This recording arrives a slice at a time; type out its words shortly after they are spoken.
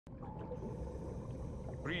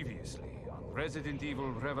Previously on Resident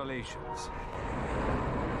Evil Revelations.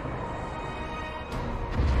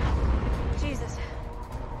 Jesus.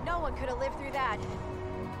 No one could have lived through that.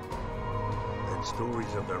 And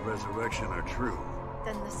stories of their resurrection are true.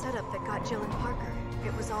 Then the setup that got Jill and Parker,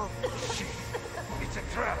 it was all... It's a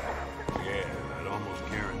trap! Yeah, I'd almost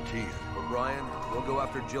guarantee it. O'Brien, we'll go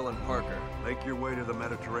after Jill and Parker. Make your way to the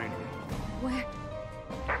Mediterranean. Where?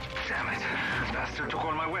 Damn it. This bastard took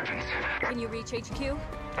all my weapons. Can you reach HQ?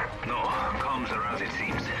 No, comms are out, it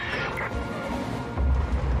seems.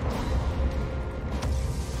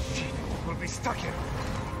 Shit, we'll be stuck here.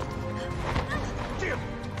 Jim!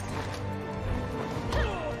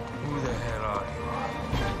 Who the hell are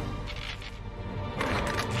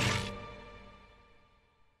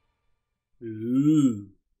you? Ooh.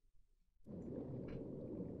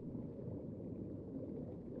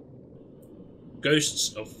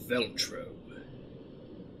 Ghosts of Veltro.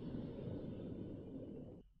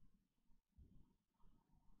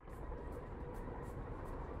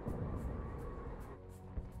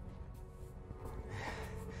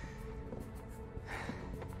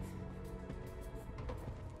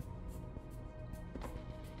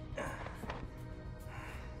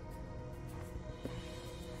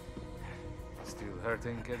 Still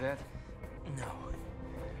hurting, Cadet? No.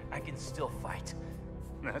 I can still fight.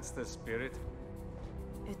 That's the spirit.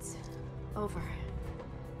 It's over.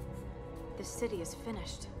 The city is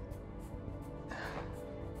finished.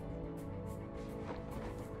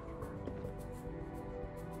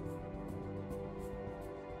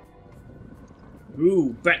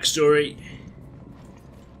 Ooh, backstory.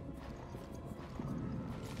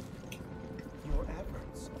 Your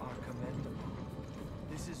efforts are commendable.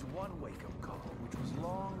 This is one wake-up call, which was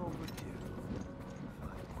long overdue.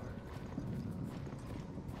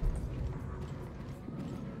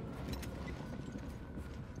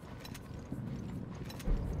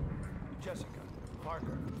 Jessica,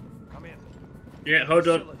 Parker, come in. Yeah, hold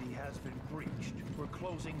on. The facility has been breached. We're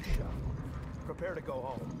closing shop. Prepare to go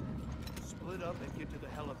home. Split up and get to the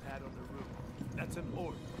helipad on the roof. That's an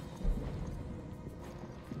order.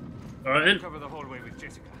 Alright then. Cover the hallway with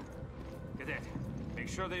Jessica. Cadet, make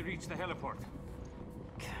sure they reach the heliport.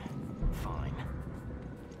 Fine.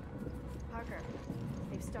 Parker,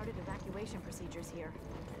 they've started evacuation procedures here.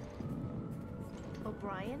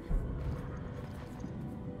 O'Brien?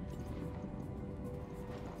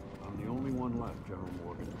 I'm the only one left, General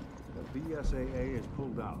Morgan. The BSAA is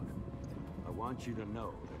pulled out. I want you to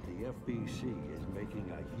know that the FBC is making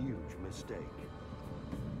a huge mistake.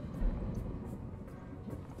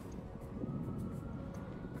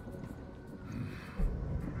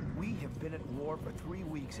 We have been at war for 3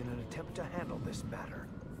 weeks in an attempt to handle this matter.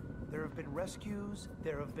 There have been rescues,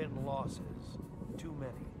 there have been losses. Too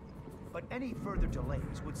many. But any further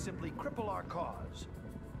delays would simply cripple our cause.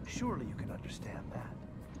 Surely you can understand that.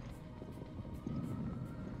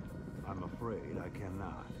 I'm afraid I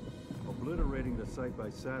cannot. Obliterating the site by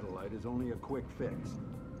satellite is only a quick fix.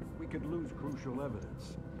 We could lose crucial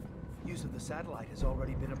evidence. Use of the satellite has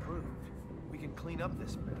already been approved. We can clean up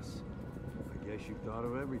this mess. I guess you've thought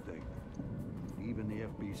of everything. Even the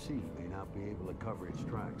FBC may not be able to cover its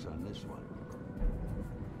tracks on this one.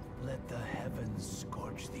 Let the heavens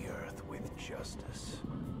scorch the earth with justice.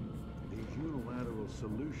 These unilateral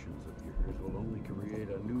solutions of yours will only create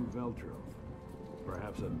a new Veltro.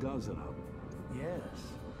 Perhaps a dozen of them.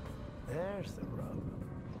 Yes, there's the rub.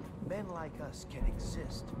 Men like us can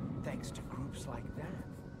exist thanks to groups like that.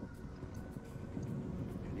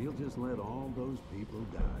 And he'll just let all those people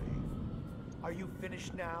die. Are you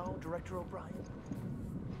finished now, Director O'Brien?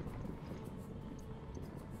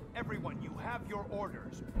 Everyone, you have your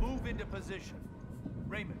orders. Move into position.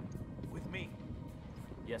 Raymond, with me.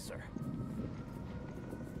 Yes, sir.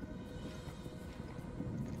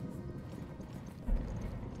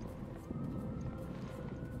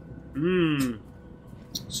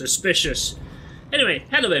 Suspicious. Anyway,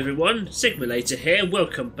 hello everyone, Sigmulator here,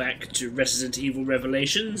 welcome back to Resident Evil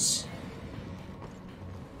Revelations.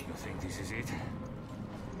 You think this is it?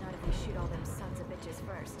 Not if we shoot all them sons of bitches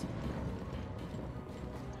first.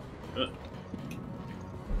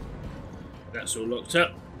 That's all locked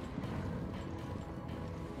up.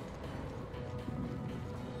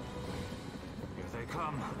 Here they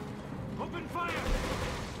come. Open fire! I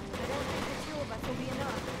don't think the two of us will be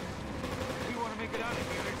enough. If we want to make it out of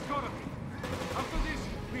here, it's gotta be. After this,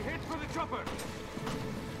 we head for the chopper.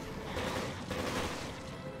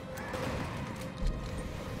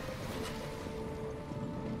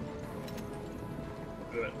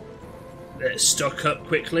 Right. Let's stock up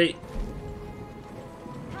quickly.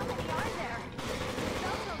 How many are there? Does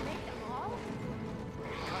Velcro make them all?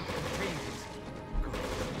 Can't contain this.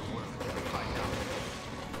 Good.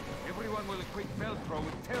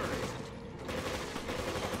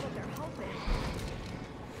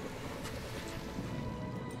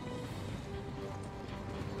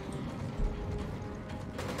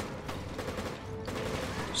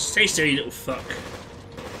 Stay still, you little fuck.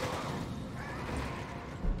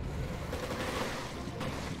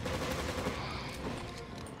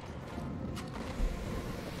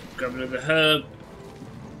 Grab another herb.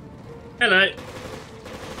 Hello.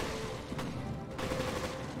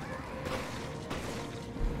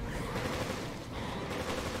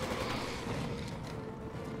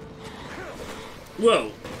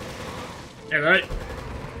 Whoa. Hello.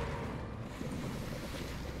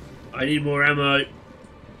 I need more ammo.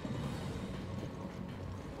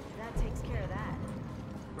 That takes care of that.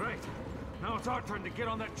 Right. Now it's our turn to get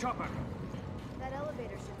on that chopper. That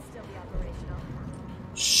elevator should still be operational.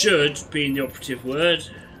 Should being the operative word.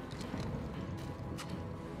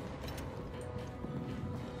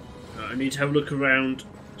 I need to have a look around,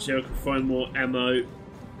 see if I can find more ammo.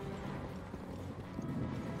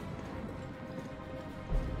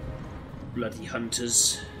 Bloody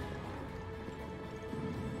hunters.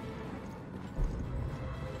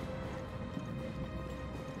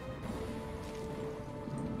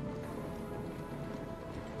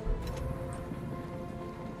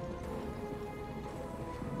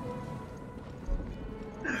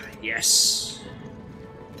 Yes.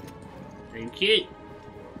 Thank you.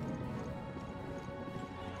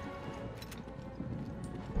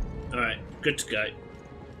 Alright, good to go.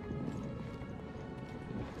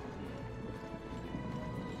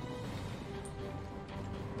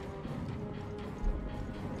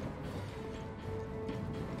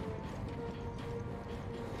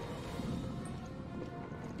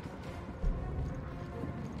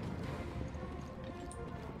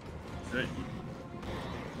 Right.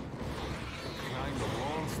 Climb the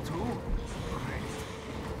walls too? Great.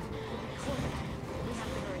 We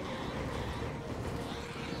have to hurry.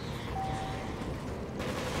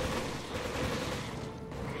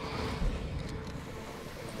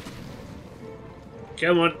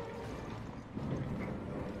 Come on.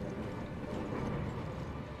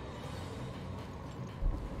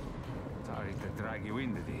 Sorry to drag you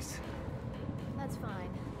into this. That's fine.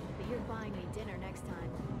 But you're buying me dinner next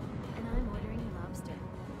time. And I'm ordering lobster.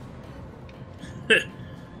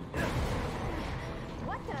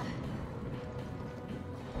 What the?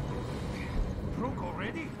 Broke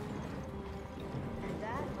already? And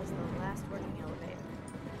that was the last working elevator.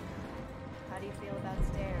 How do you feel about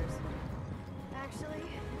stairs? Actually,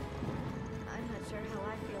 I'm not sure how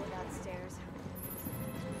I feel about stairs.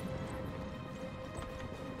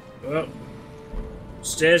 Well,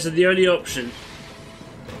 stairs are the only option.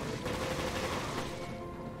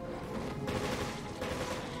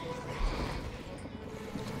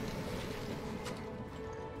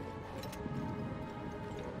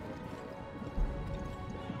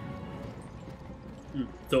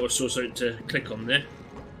 Thought I saw something to click on there.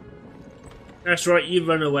 That's right, you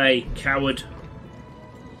run away, coward.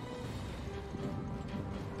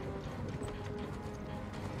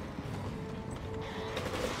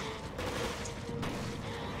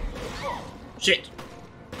 Shit!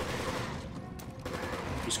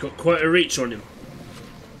 He's got quite a reach on him.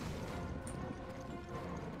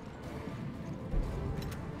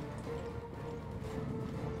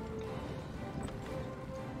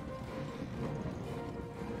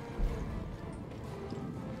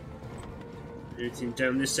 Anything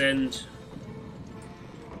down this end?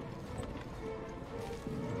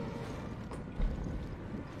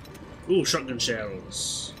 Ooh, shotgun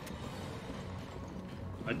shells.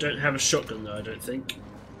 I don't have a shotgun though, I don't think.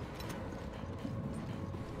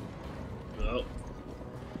 Well,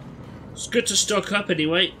 it's good to stock up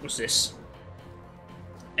anyway. What's this?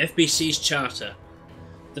 FBC's charter.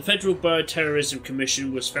 The Federal Bioterrorism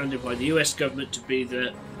Commission was founded by the US government to be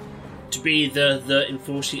the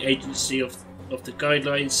enforcing agency of the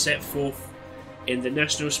guidelines set forth in the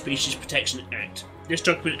National Species Protection Act. This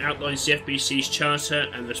document outlines the FBC's charter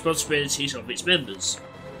and the responsibilities of its members.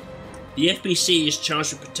 The FBC is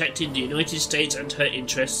charged with protecting the United States and her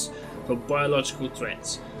interests from biological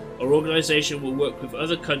threats. Our organisation will work with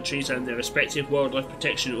other countries and their respective wildlife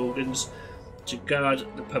protection organs to guard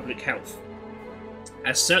the public health.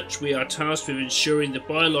 As such, we are tasked with ensuring the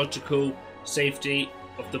biological safety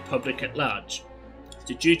of the public at large.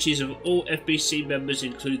 The duties of all FBC members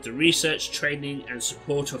include the research, training and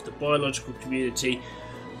support of the biological community.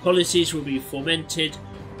 Policies will be fomented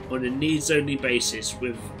on a needs-only basis,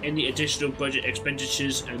 with any additional budget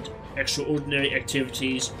expenditures and extraordinary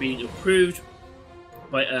activities being approved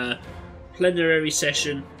by a plenary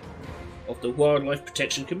session of the Wildlife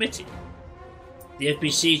Protection Committee. The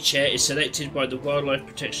FBC chair is selected by the Wildlife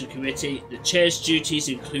Protection Committee. The chair's duties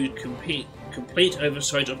include complete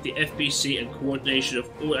oversight of the FBC and coordination of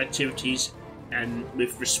all activities and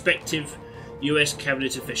with respective US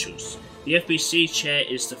cabinet officials. The FBC chair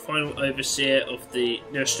is the final overseer of the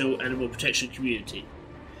National Animal Protection Community.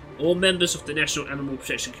 All members of the National Animal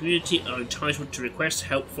Protection Community are entitled to request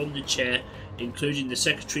help from the chair, including the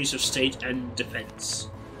Secretaries of State and Defense,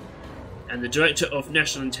 and the Director of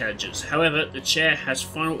National Intelligence. However, the chair has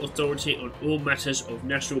final authority on all matters of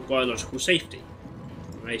national biological safety.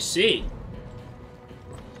 I see.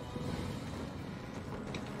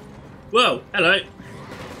 Whoa, hello.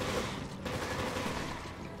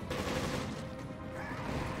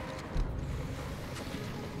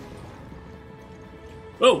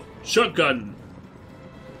 Oh, shotgun.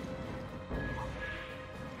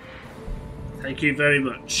 Thank you very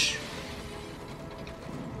much.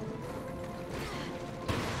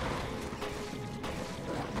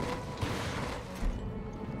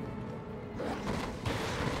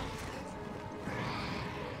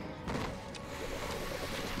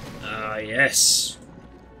 Ah, yes.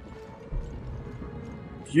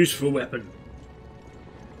 Beautiful weapon.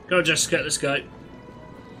 Go on, Jessica, let's go.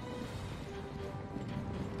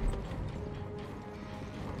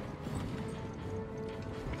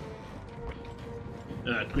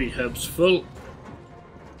 Green herbs full.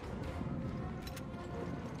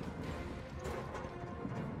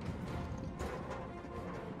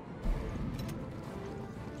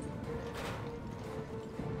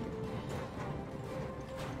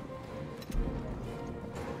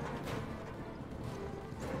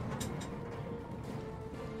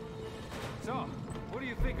 So, what do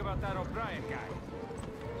you think about that O'Brien guy?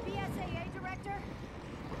 BSAA director?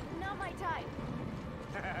 Not my type.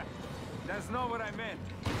 That's not what I meant.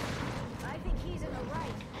 I think he's in the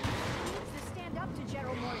right. He needs to stand up to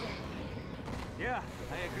General Morgan. Yeah,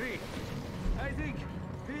 I agree. I think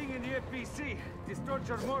being in the FBC distorts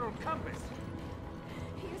your moral compass.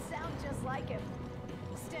 You sound just like him.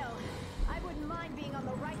 Still, I wouldn't mind being on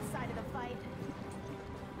the right side of the fight.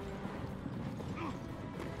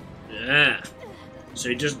 Yeah. So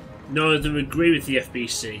he doesn't. None of them agree with the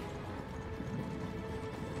FBC.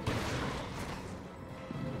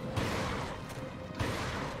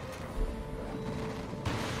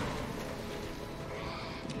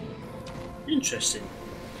 Interesting.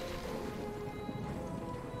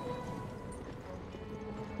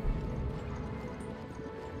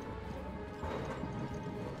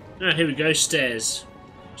 Ah, here we go, stairs.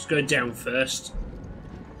 Let's go down first.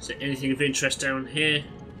 Is there anything of interest down here?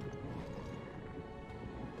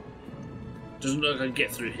 Doesn't look like I can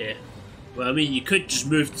get through here. Well, I mean, you could just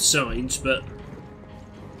move the signs, but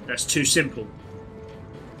that's too simple.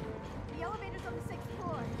 The elevator's on the 6th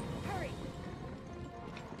floor. Hurry.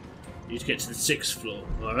 Need to get to the 6th floor.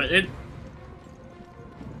 Alright then.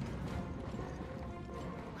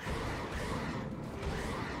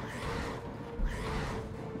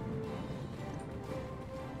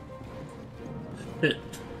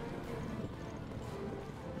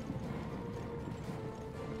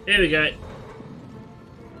 Here we go.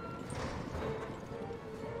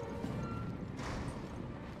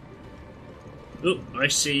 Oh, I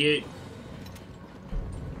see you.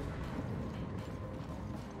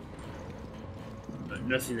 But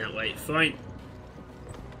nothing that way. Fine.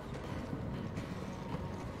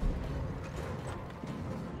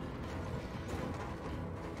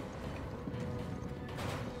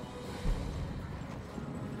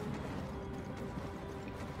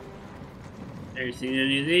 Anything in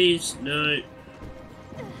any of these? No.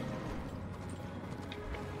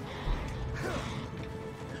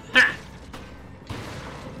 Ha!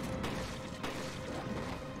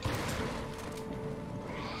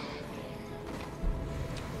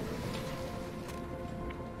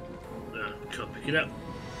 No, can't pick it up.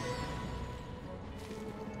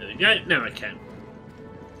 There we go. Now I can.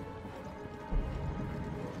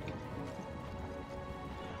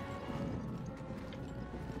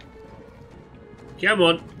 Come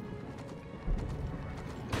on.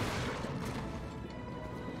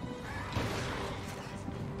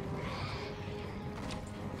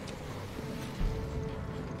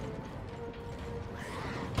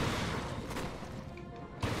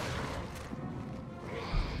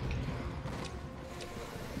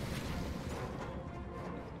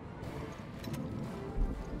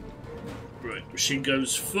 Right, machine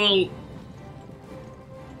gun's full.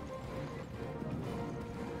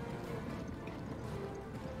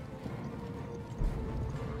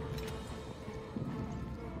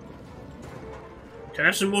 Can I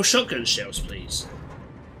have some more shotgun shells, please?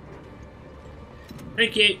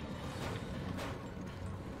 Thank you.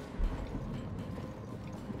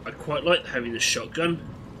 I quite like having the shotgun.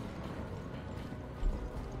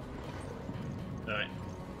 Alright,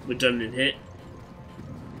 we're done in here.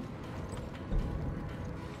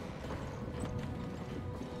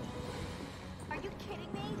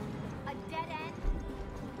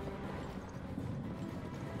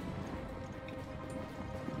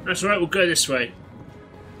 That's right, we'll go this way.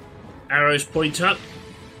 Arrows point up.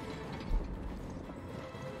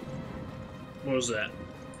 What was that?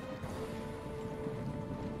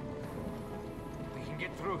 We can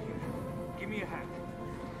get through here. Give me a hand.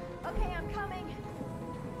 Okay, I'm coming.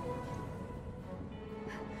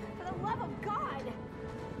 For the love of God!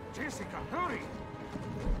 Jessica, hurry!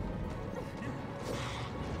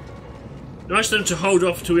 Nice of them to hold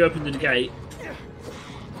off till we open the gate.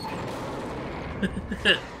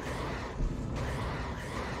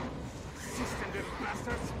 System, little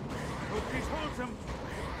bastards! Oh, please hold them!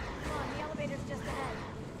 Come on, the elevator's just ahead.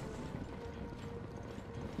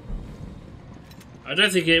 I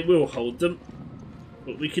don't think it will hold them,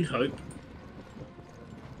 but we can hope.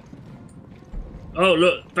 Oh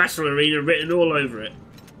look, Battle Arena written all over it.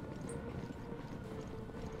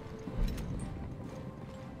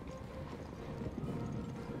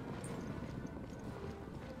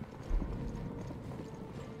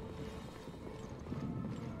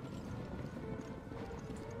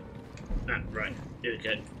 Ah, right, here we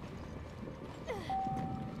go.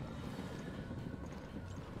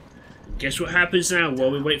 Guess what happens now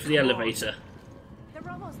while we wait for the elevator? They're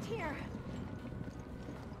almost here.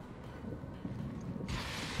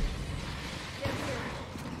 They're here.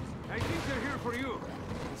 I think they're here for you.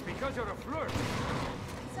 It's because you're a flirt.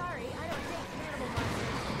 Sorry, I don't date cannibal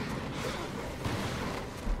monsters.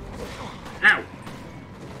 Ow!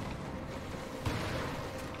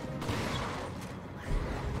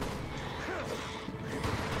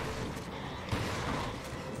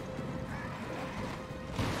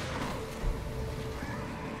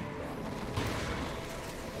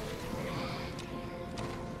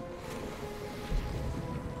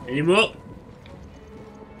 Any more?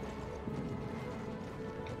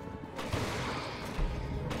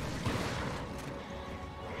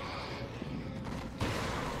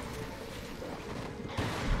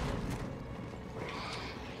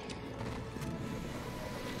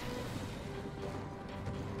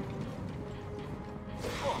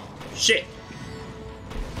 Shit!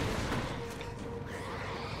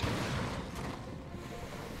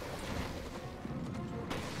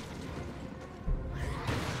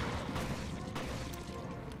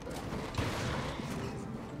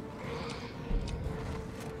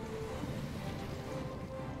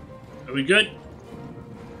 Are we good?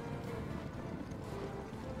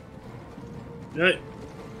 No.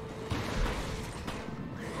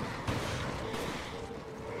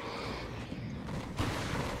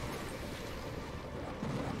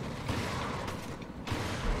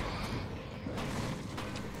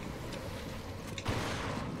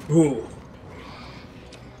 Ooh.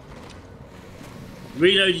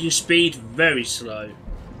 Reloading speed very slow.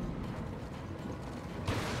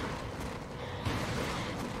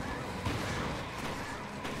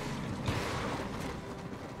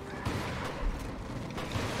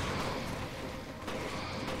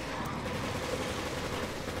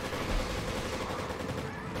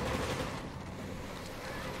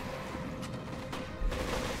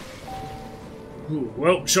 Ooh,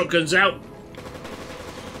 well, shotgun's out.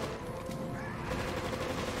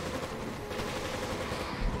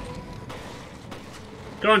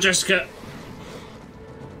 Go on, Jessica.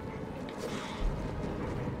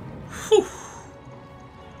 Whew.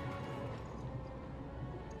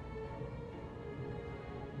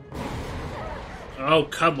 Oh,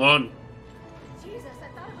 come on. Jesus, I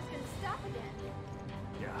thought it was gonna stop again.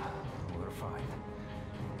 Yeah, we're fine.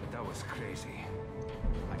 But that was crazy.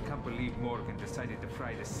 I can't believe Morgan decided to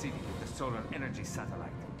fry the city with the solar energy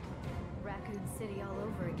satellite. Raccoon City all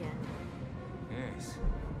over again. Yes.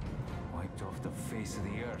 Wiped off the face of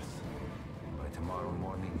the earth. By tomorrow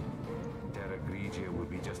morning, Terragrigia will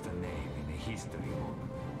be just a name in the history book.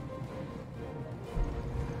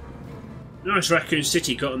 Nice Raccoon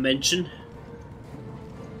City got a mention.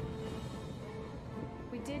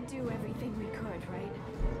 We did do everything we could, right?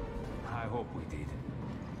 I hope we did.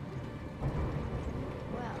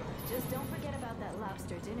 Well, just don't forget about that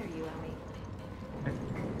lobster dinner you owe me.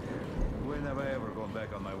 When have I ever gone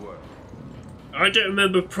back on my word? I don't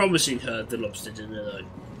remember promising her the lobster dinner though.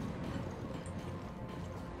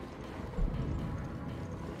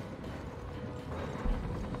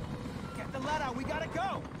 Get the ladder, we gotta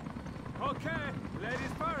go! Okay,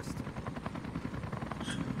 ladies first.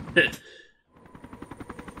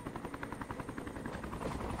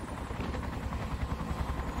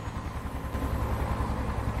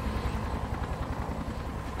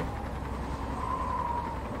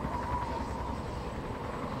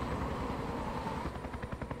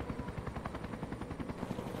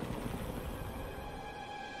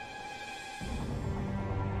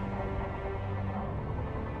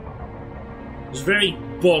 It was very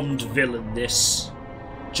Bond villain, this.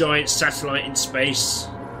 Giant satellite in space.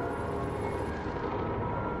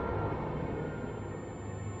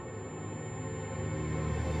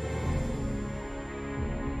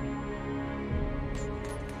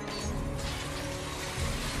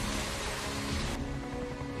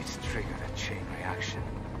 It's triggered a chain reaction.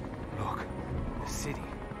 Look, the city.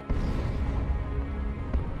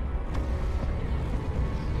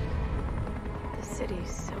 The city's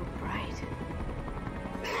so bright.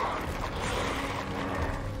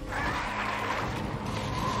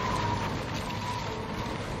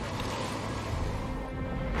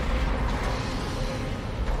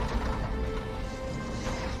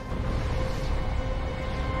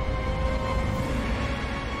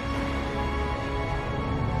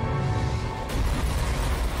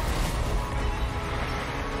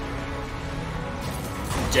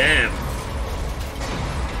 Damn.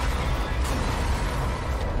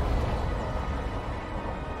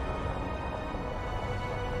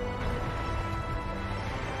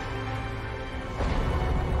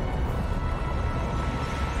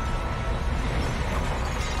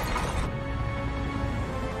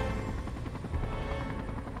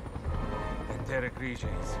 The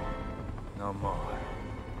Terragrigians. No more.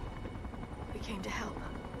 We came to help,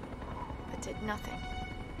 but did nothing.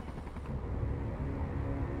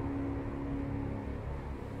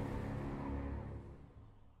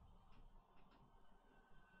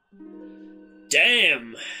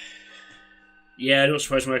 Damn. Yeah, I'm not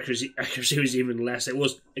surprised my accuracy was even less. It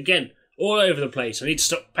was, again, all over the place. I need to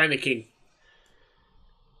stop panicking.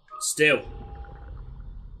 Still,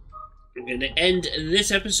 I'm going to end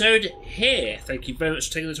this episode here. Thank you very much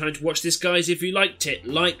for taking the time to watch this, guys. If you liked it,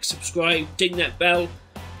 like, subscribe, ding that bell.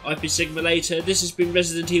 I've been Sigma Later. This has been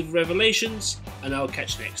Resident Evil Revelations, and I'll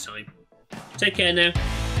catch you next time. Take care now.